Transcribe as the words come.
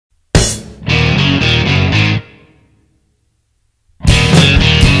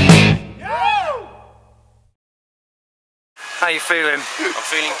How you feeling? I'm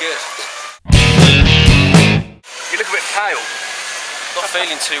feeling good. You look a bit pale. Not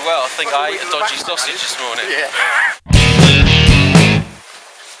feeling too well. I think I ate a dodgy sausage this morning. Yeah.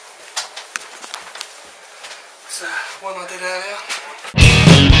 It's one I did earlier.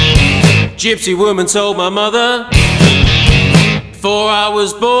 Gypsy woman told my mother before I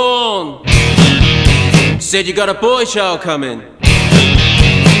was born, said you got a boy child coming,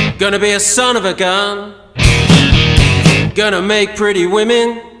 gonna be a son of a gun, gonna make pretty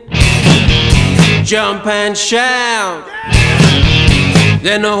women jump and shout.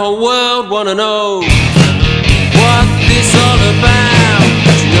 Then the whole world wanna know what this all about.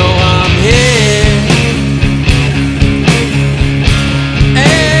 You know I'm here.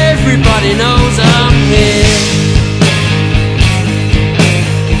 Everybody knows I'm here.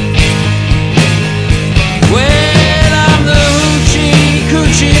 Well, I'm the Hoochie,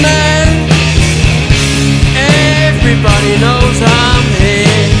 Coochie man. Everybody knows I'm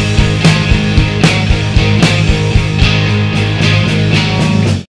here.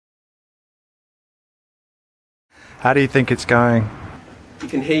 How do you think it's going? You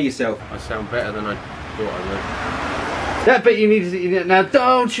can hear yourself. I sound better than I thought I would. That bit you need to now.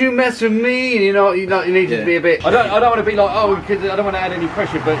 Don't you mess with me. You need to be a bit. I don't want to be like, oh, because I don't want to add any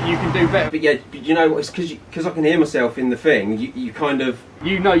pressure. But you can do better. But yeah, you know what? It's because I can hear myself in the thing. You kind of.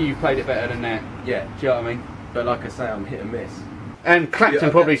 You know you played it better than that. Yeah. Do you know what I mean? But like I say, I'm hit and miss. And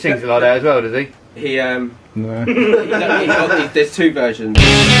Clapton probably sings it like that as well, does he? He No. There's two versions.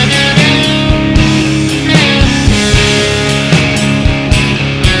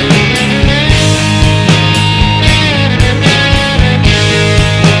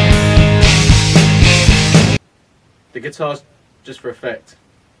 The guitar's just for effect.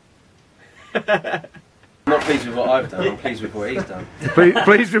 I'm not pleased with what I've done, I'm pleased with what he's done.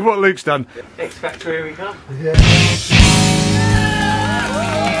 Pleased with what Luke's done. X Factor, here we come. Yeah.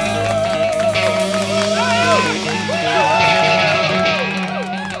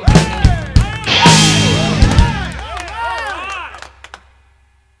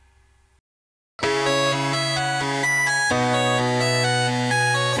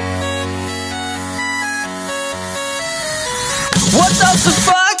 What does the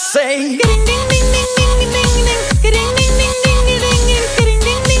fuck say?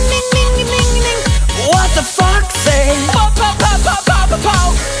 What the fuck say?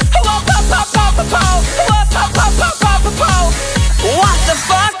 What the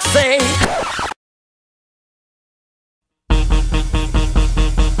fuck say?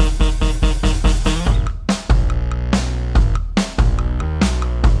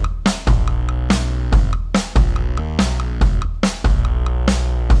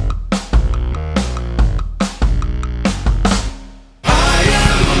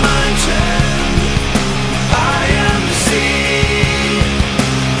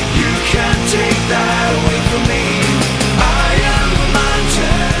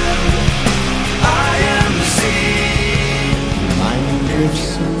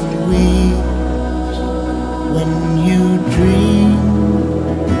 When you dream,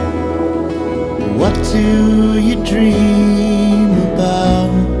 what do you dream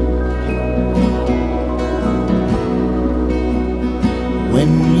about?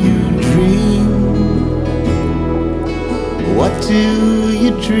 When you dream, what do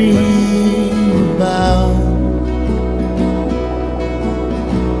you dream about?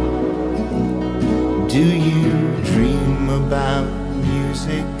 Do you dream about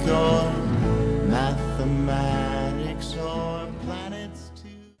music or